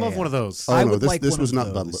 I'd love one of those. Oh, I no, would this, like this one was of not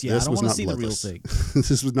those. bloodless. Yeah, This I don't was want not to see the real bloodless. thing.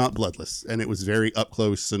 This was not bloodless, and it was very up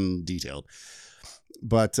close and detailed.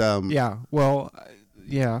 But Yeah. Well,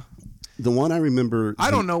 yeah. the one I remember, I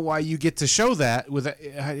don't know why you get to show that.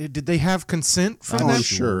 Did they have consent from Oh, that? I'm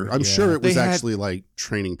sure. I'm Yeah. sure it was They had- actually like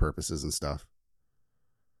training purposes and stuff.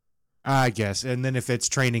 I guess. And then if it's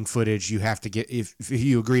training footage, you have to get, if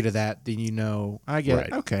you agree to that, then I get Right.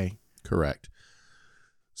 it. Okay. Correct.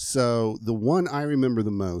 So the one I remember the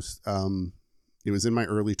most, it was in my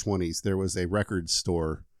early 20s. There was a record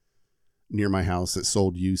store near my house that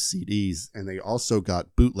sold used CDs, and they also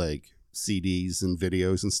got bootleg CDs and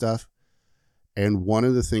videos and stuff. And one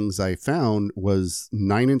of the things I found was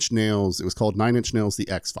Nine Inch Nails. It was called Nine Inch Nails, The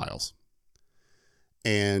X-Files.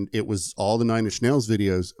 And it was all the Nine Inch Nails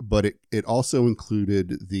videos, but it also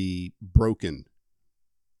included the Broken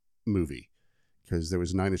movie, because there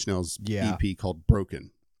was a Nine Inch Nails EP called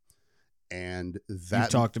Broken. And that, you've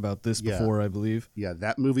talked about this before, I believe. Yeah,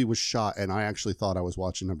 that movie was shot, and I actually thought I was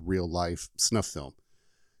watching a real life snuff film.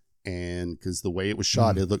 And because the way it was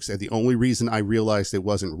shot, it looks, the only reason I realized it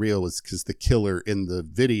wasn't real was because the killer in the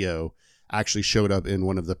video actually showed up in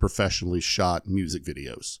one of the professionally shot music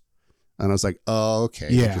videos. And I was like, oh, okay.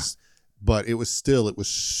 Yeah. But it was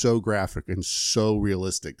so graphic and so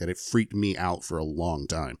realistic that it freaked me out for a long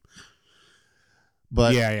time.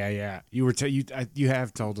 But yeah. You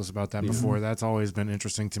have told us about that before. That's always been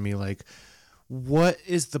interesting to me. Like, what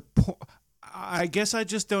is the point? I guess I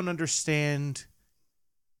just don't understand.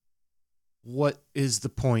 What is the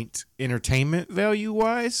point, entertainment value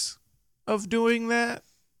wise, of doing that,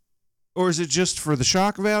 or is it just for the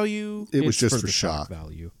shock value? It was just for shock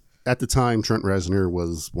value. At the time, Trent Reznor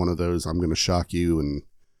was one of those, I'm going to shock you. And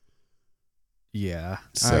yeah,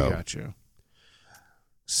 so, I got you.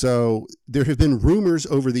 So there have been rumors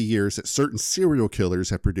over the years that certain serial killers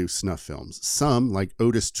have produced snuff films. Some, like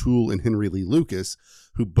Otis Toole and Henry Lee Lucas,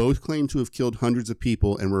 who both claim to have killed hundreds of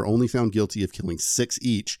people and were only found guilty of killing 6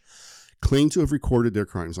 each, claim to have recorded their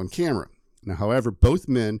crimes on camera. Now, however, both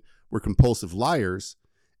men were compulsive liars,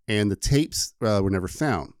 and the tapes were never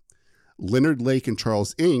found. Leonard Lake and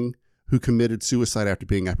Charles Ng, who committed suicide after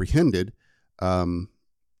being apprehended, I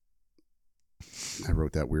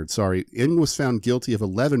wrote that weird. Sorry. Ng was found guilty of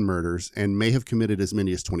 11 murders and may have committed as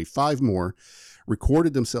many as 25 more,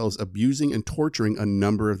 recorded themselves abusing and torturing a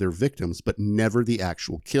number of their victims, but never the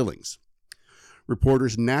actual killings.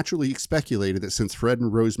 Reporters naturally speculated that since Fred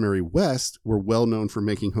and Rosemary West were well known for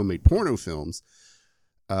making homemade porno films,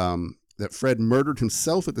 that Fred murdered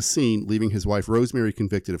himself at the scene, leaving his wife Rosemary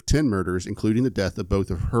convicted of 10 murders, including the death of both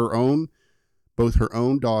her own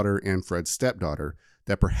daughter and Fred's stepdaughter,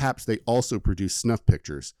 that perhaps they also produced snuff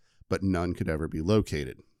pictures, but none could ever be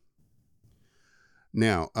located.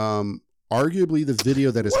 Now, arguably the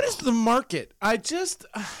video that is... What is the market?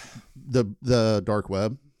 The dark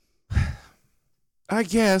web. I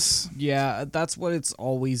guess. Yeah, that's what it's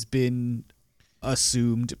always been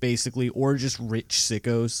assumed, basically, or just rich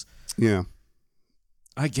sickos. Yeah.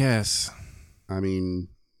 I guess. I mean,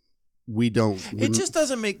 it just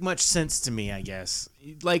doesn't make much sense to me, I guess.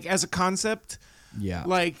 Like, as a concept, yeah.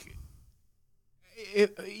 Like,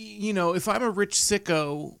 if I'm a rich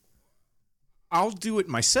sicko, I'll do it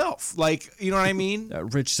myself. Like, you know what I mean?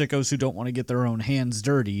 Rich sickos who don't want to get their own hands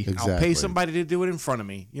dirty. Exactly. I'll pay somebody to do it in front of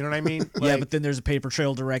me. You know what I mean? Yeah, but then there's a paper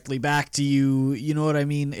trail directly back to you. You know what I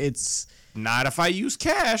mean? It's not if I use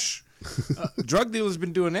cash. Drug dealers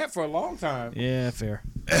been doing that for a long time. Yeah, fair.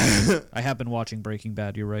 I have been watching Breaking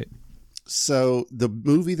Bad. You're right. So the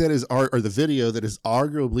movie that is, or the video that is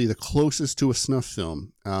arguably the closest to a snuff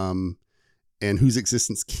film, and whose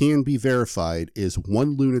existence can be verified, is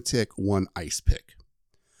One Lunatic, One Ice Pick.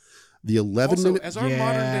 The 11-minute...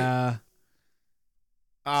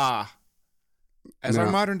 As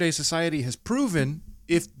our modern day society has proven,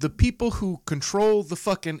 if the people who control the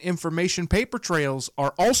fucking information paper trails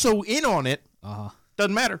are also in on it,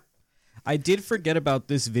 doesn't matter. I did forget about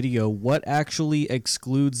this video. What actually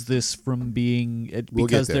excludes this from being...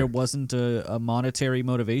 Because there wasn't a monetary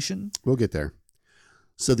motivation? We'll get there.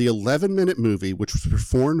 So the 11-minute movie, which was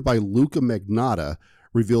performed by Luca Magnotta,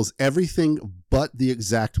 reveals everything but the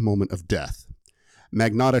exact moment of death.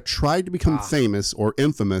 Magnotta tried to become famous or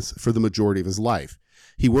infamous for the majority of his life.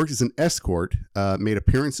 He worked as an escort, made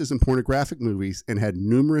appearances in pornographic movies, and had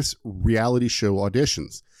numerous reality show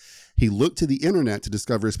auditions. He looked to the internet to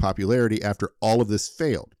discover his popularity after all of this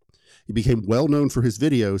failed. He became well known for his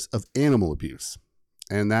videos of animal abuse.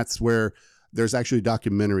 And that's where there's actually a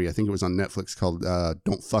documentary, I think it was on Netflix, called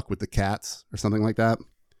Don't Fuck with the Cats or something like that.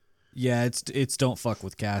 Yeah, it's Don't Fuck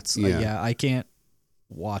with Cats. Yeah. I can't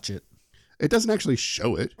watch it. It doesn't actually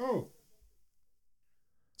show it. Oh.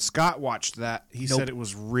 Scott watched that. He said it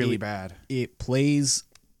was really bad. It plays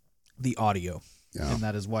the audio, Yeah. and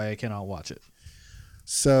that is why I cannot watch it.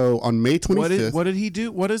 So on May 25th... What did he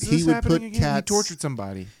do? What is this happening again? He tortured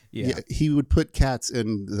somebody. Yeah. He would put cats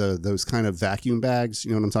in those kind of vacuum bags,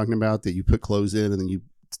 you know what I'm talking about, that you put clothes in and then you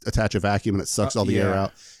attach a vacuum and it sucks all the air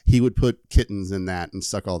out. He would put kittens in that and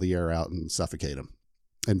suck all the air out and suffocate them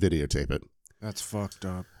and videotape it. That's fucked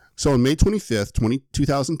up. So on May 25th,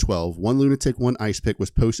 2012, One Lunatic, One Ice Pick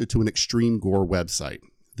was posted to an extreme gore website.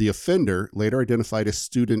 The offender, later identified as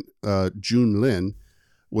student Jun Lin,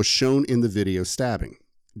 was shown in the video stabbing,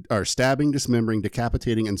 dismembering,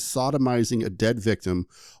 decapitating, and sodomizing a dead victim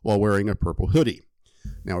while wearing a purple hoodie.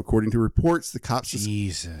 Now, according to reports, the cops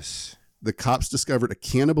discovered a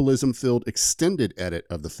cannibalism-filled extended edit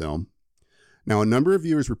of the film. Now, a number of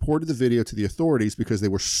viewers reported the video to the authorities because they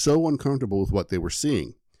were so uncomfortable with what they were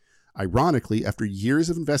seeing. Ironically, after years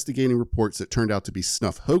of investigating reports that turned out to be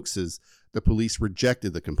snuff hoaxes, the police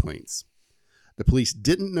rejected the complaints. The police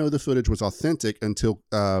didn't know the footage was authentic until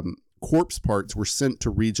corpse parts were sent to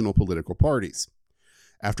regional political parties.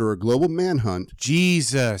 After a global manhunt...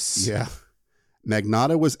 Jesus! Yeah.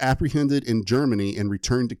 Magnotta was apprehended in Germany and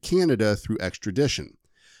returned to Canada through extradition.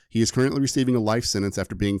 He is currently receiving a life sentence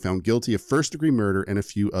after being found guilty of first-degree murder and a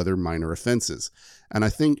few other minor offenses. And I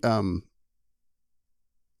think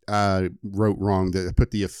I wrote wrong. That I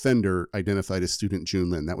put the offender identified as student Jun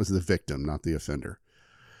Lin. That was the victim, not the offender.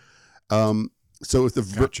 So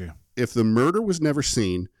if the murder was never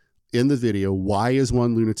seen in the video, why is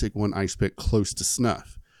One Lunatic, One Ice Pick close to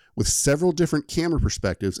snuff? With several different camera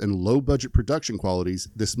perspectives and low-budget production qualities,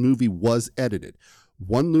 this movie was edited.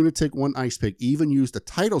 One Lunatic, One Ice Pick even used a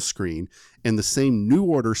title screen in the same New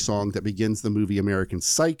Order song that begins the movie American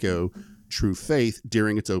Psycho, True Faith,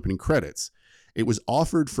 during its opening credits. It was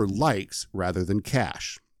offered for likes rather than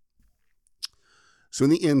cash. So in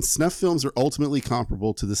the end, snuff films are ultimately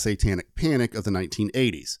comparable to the Satanic Panic of the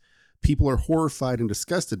 1980s. People are horrified and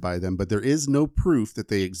disgusted by them, but there is no proof that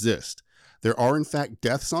they exist. There are, in fact,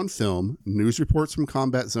 deaths on film, news reports from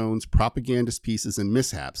combat zones, propagandist pieces, and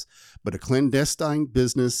mishaps, but a clandestine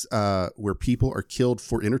business where people are killed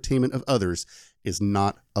for entertainment of others is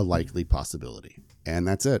not a likely possibility. And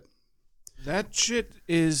that's it. That shit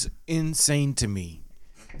is insane to me.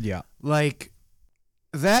 Yeah. Like,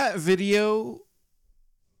 that video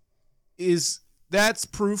that's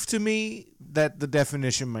proof to me that the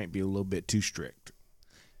definition might be a little bit too strict.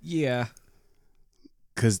 Yeah.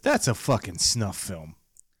 Because that's a fucking snuff film.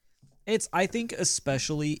 I think,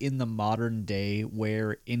 especially in the modern day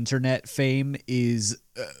where internet fame is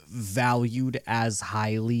valued as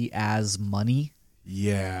highly as money.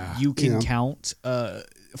 Yeah. You can count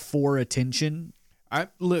for attention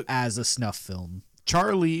look, as a snuff film.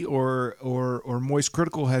 Charlie or Moist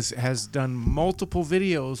Critical has done multiple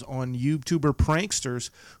videos on YouTuber pranksters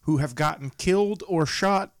who have gotten killed or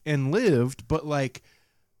shot and lived, but like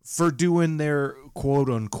for doing their quote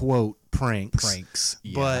unquote pranks.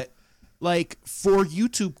 Yeah. But like for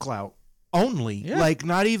YouTube clout only, like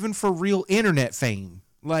not even for real internet fame.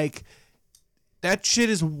 Like that shit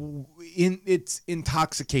is it's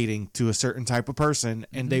intoxicating to a certain type of person,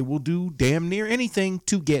 and they will do damn near anything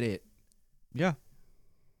to get it. Yeah.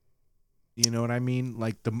 You know what I mean?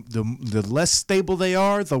 Like the less stable they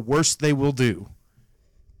are, the worse they will do.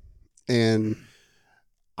 And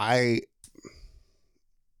I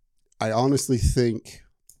honestly think,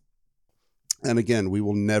 and again, we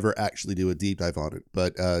will never actually do a deep dive on it,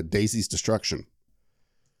 but Daisy's Destruction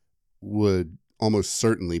would almost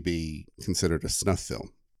certainly be considered a snuff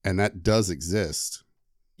film. And that does exist.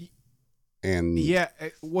 And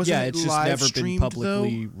it wasn't it's just live never been streamed,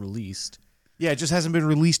 publicly though? released. Yeah, it just hasn't been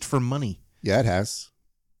released for money. Yeah, it has.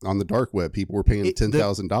 On the dark web, people were paying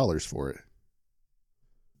 $10,000 for it.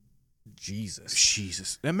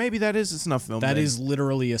 Jesus. And maybe that is a snuff film. That is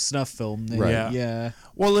literally a snuff film. Then. Right. Yeah.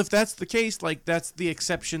 Well, if that's the case, like that's the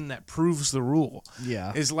exception that proves the rule.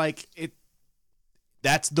 Yeah. Is like it.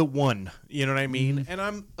 That's the one. You know what I mean? And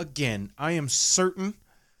I am certain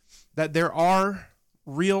that there are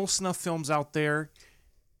real snuff films out there.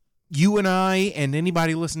 You and I and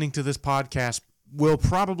anybody listening to this podcast will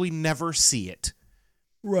probably never see it.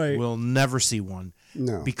 Right. We'll never see one.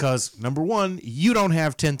 No. Because, number one, you don't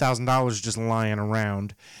have $10,000 just lying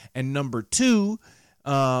around. And number two,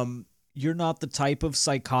 you're not the type of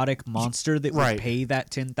psychotic monster that would pay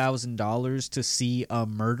that $10,000 to see a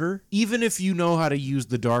murder. Even if you know how to use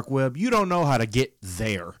the dark web, you don't know how to get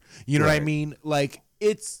there. You know what I mean? Like,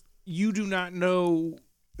 you do not know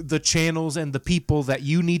the channels and the people that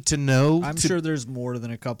you need to know. I'm sure there's more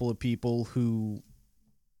than a couple of people who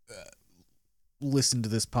listen to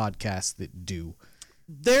this podcast that do.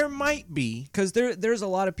 There might be. Because there's a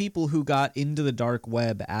lot of people who got into the dark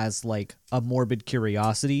web as like a morbid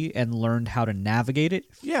curiosity and learned how to navigate it.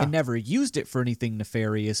 Yeah. And never used it for anything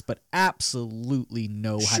nefarious, but absolutely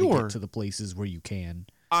know how to get to the places where you can.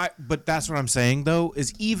 But that's what I'm saying, though,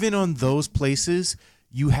 is even on those places,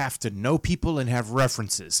 you have to know people and have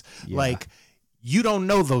references. Yeah. Like, you don't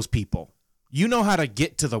know those people. You know how to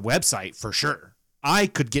get to the website for sure. I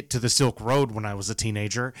could get to the Silk Road when I was a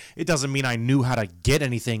teenager. It doesn't mean I knew how to get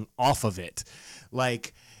anything off of it.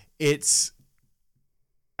 Like,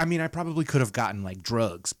 I mean, I probably could have gotten like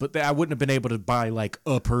drugs, but I wouldn't have been able to buy like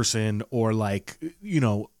a person or like,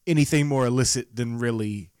 anything more illicit than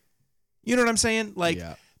really, you know what I'm saying? Like,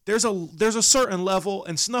 there's a certain level,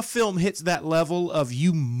 and snuff film hits that level of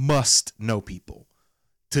you must know people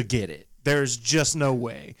to get it. There's just no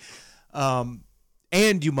way.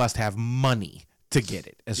 And you must have money to get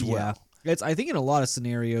it as well. I think in a lot of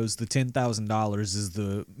scenarios, the $10,000 is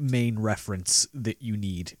the main reference that you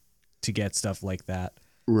need to get stuff like that.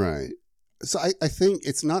 Right. So I think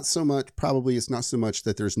it's not so much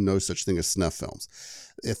that there's no such thing as snuff films.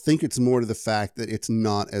 I think it's more to the fact that it's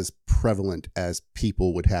not as prevalent as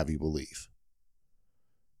people would have you believe.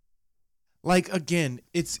 Like, again,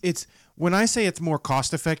 it's when I say it's more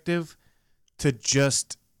cost effective to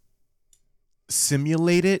just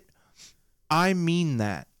simulate it, I mean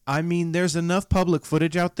that. I mean, there's enough public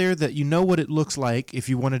footage out there that you know what it looks like if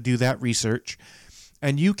you want to do that research,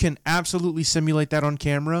 and you can absolutely simulate that on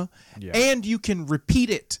camera, and you can repeat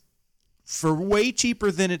it for way cheaper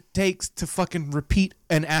than it takes to fucking repeat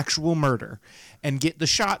an actual murder and get the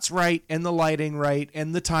shots right and the lighting right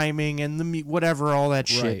and the timing and the whatever, all that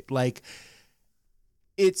shit. Like,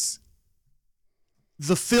 it's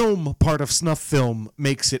the film part of snuff film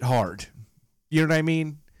makes it hard. You know what I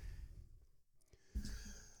mean?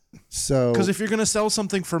 So, because if you're going to sell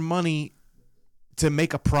something for money to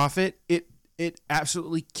make a profit, it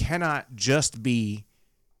absolutely cannot just be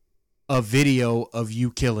a video of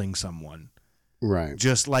you killing someone. Right.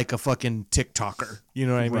 Just like a fucking TikToker. You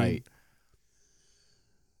know what I mean?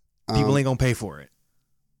 People ain't going to pay for it.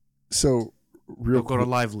 So, They'll go to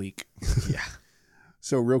Live Leak. Yeah.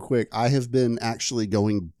 So real quick, I have been actually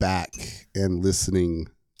going back and listening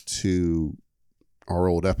to our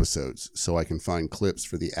old episodes so I can find clips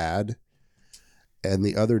for the ad. And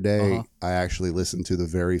the other day, I actually listened to the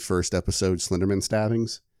very first episode, Slenderman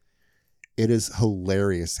Stabbings. It is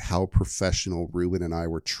hilarious how professional Ruben and I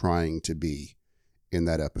were trying to be in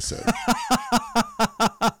that episode.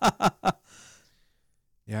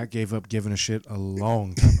 Yeah, I gave up giving a shit a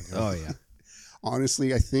long time ago. Oh, yeah.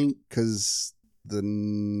 Honestly, I think because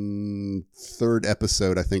the third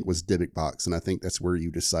episode, I think, was Dybbuk Box. And I think that's where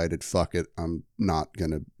you decided, fuck it, I'm not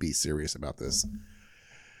going to be serious about this.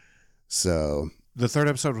 So... The third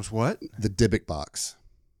episode was what? The Dybbuk Box.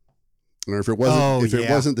 Or if it wasn't, it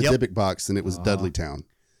wasn't the Dybbuk Box, then it was Dudley Town.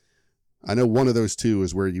 I know one of those two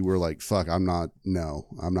is where you were like, fuck, I'm not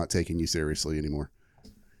taking you seriously anymore.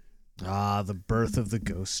 The birth of the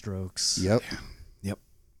Ghost Strokes. Yep. Yep.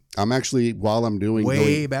 I'm actually, while I'm doing...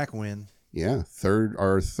 back when. Yeah. It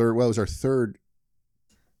was our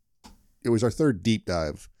third deep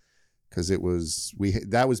dive. Because that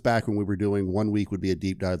was back when we were doing 1 week would be a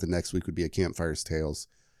deep dive, the next week would be a Campfire's Tales,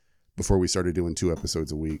 before we started doing 2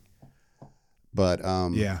 episodes a week. But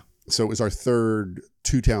so it was our third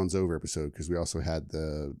 2 Towns Over episode, because we also had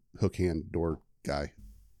the hook hand car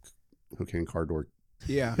door.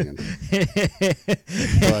 Yeah. Hand.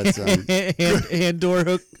 But hand door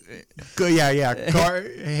hook.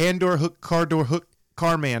 Hand door hook, car door hook.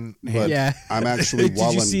 Carman. Yeah. I'm actually...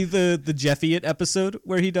 Did you see the Jeffiat episode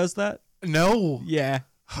where he does that? No. Yeah.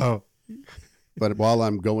 Oh. But while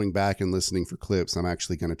I'm going back and listening for clips, I'm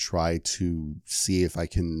actually going to try to see if I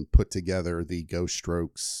can put together the Ghost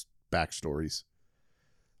Strokes backstories.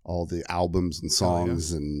 All the albums and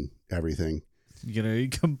songs and everything. You're going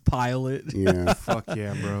to compile it? Yeah. Fuck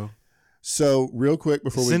yeah, bro. So real quick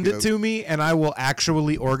before Send it to me, and I will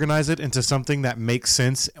actually organize it into something that makes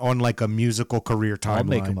sense on like a musical career timeline. I'll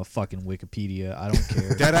make him a fucking Wikipedia. I don't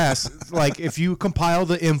care. Dead ass. Like, if you compile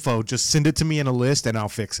the info, just send it to me in a list, and I'll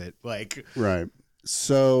fix it. Like, right.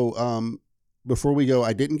 So before we go,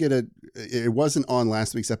 I didn't get it wasn't on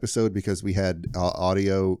last week's episode because we had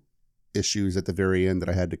audio issues at the very end that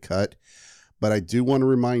I had to cut. But I do want to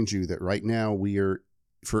remind you that right now we are...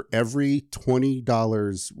 For every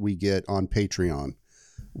 $20 we get on Patreon,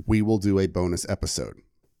 we will do a bonus episode.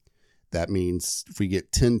 That means if we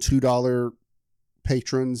get 10 $2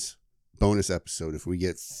 patrons, bonus episode. If we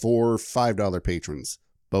get 4 $5 patrons,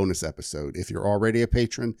 bonus episode. If you're already a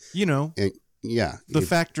patron, the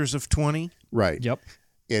factors of 20. Right. Yep.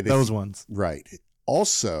 Those ones. Right.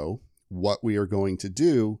 Also, what we are going to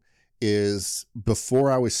do is,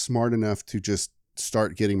 before I was smart enough to just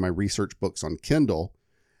start getting my research books on Kindle,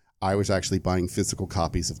 I was actually buying physical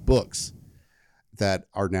copies of books that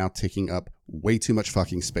are now taking up way too much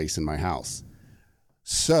fucking space in my house.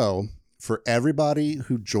 So for everybody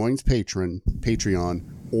who joins Patreon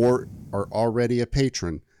or are already a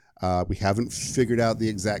patron, we haven't figured out the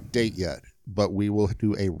exact date yet, but we will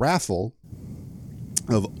do a raffle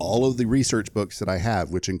of all of the research books that I have,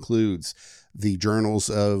 which includes the journals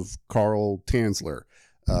of Carl Tanzler,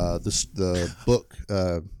 the book,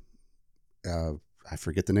 I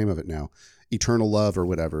forget the name of it now, Eternal Love or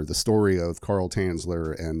whatever, the story of Carl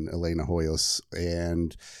Tanzler and Elena Hoyos,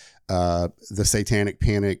 and the Satanic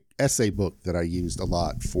Panic essay book that I used a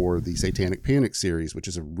lot for the Satanic Panic series, which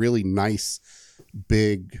is a really nice,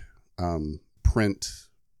 big print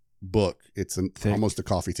book. It's almost a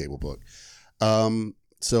coffee table book.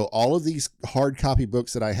 So all of these hard copy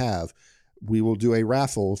books that I have, we will do a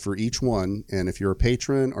raffle for each one. And if you're a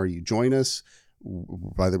patron or you join us,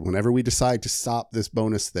 whenever we decide to stop this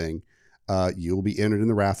bonus thing, you'll be entered in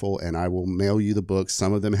the raffle, and I will mail you the books.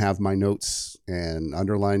 Some of them have my notes and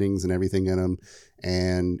underlinings and everything in them.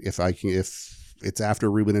 And if it's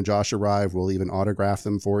after Ruben and Josh arrive, we'll even autograph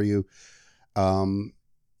them for you.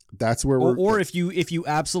 That's where we're. Or if you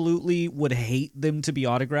absolutely would hate them to be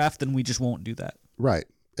autographed, then we just won't do that. Right.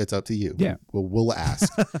 It's up to you. Yeah. We'll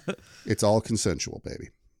ask. It's all consensual, baby.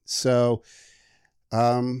 So,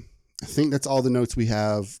 I think that's all the notes we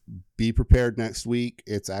have. Be prepared next week.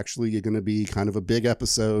 It's actually going to be kind of a big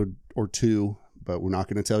episode or two, but we're not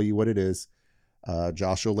going to tell you what it is.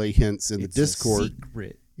 Josh will lay hints in the Discord.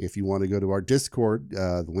 Secret. If you want to go to our Discord,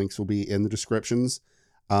 the links will be in the descriptions.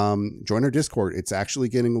 Join our Discord. It's actually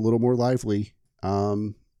getting a little more lively.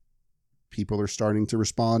 People are starting to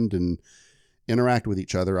respond and interact with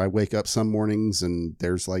each other. I wake up some mornings and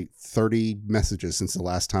there's like 30 messages since the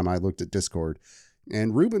last time I looked at Discord.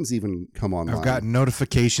 And Ruben's even come online. I've got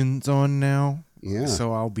notifications on now. Yeah.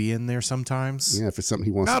 So I'll be in there sometimes. Yeah, if it's something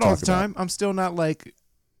he wants not to talk all the time. about. I'm still not like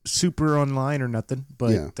super online or nothing.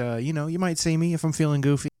 But, you might see me if I'm feeling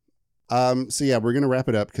goofy. So yeah, we're going to wrap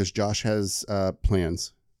it up because Josh has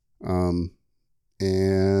plans.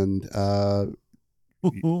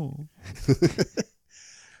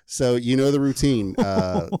 So you know the routine.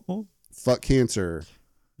 Fuck cancer.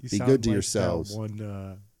 Be good to like yourselves. That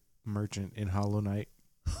one merchant in Hollow Knight.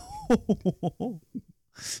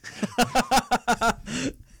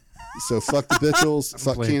 So fuck the bitches.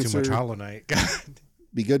 Fuck playing cancer. Too much Hollow Knight.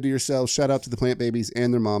 Be good to yourselves. Shout out to the plant babies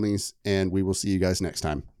and their mommies, and we will see you guys next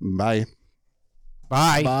time. Bye.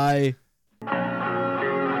 Bye. Bye.